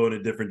decide to go in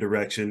a different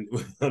direction.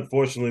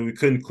 Unfortunately, we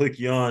couldn't click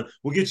you on.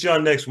 We'll get you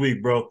on next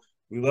week, bro.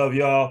 We love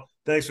y'all.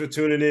 Thanks for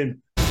tuning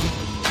in.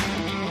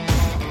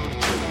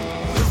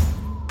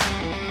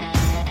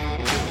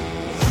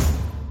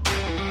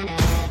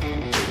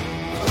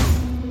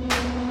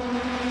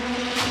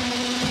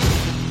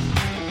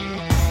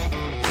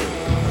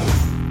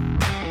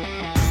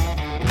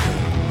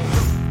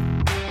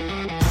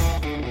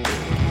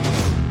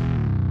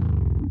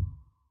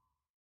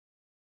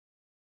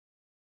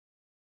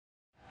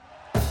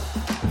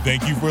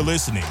 Thank you for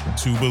listening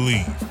to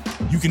Believe.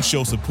 You can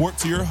show support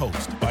to your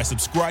host by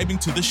subscribing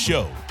to the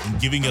show and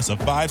giving us a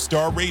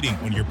 5-star rating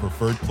on your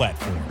preferred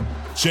platform.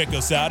 Check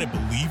us out at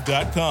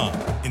Believe.com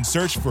and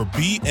search for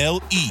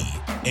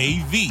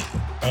BLEAV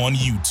on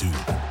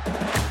YouTube.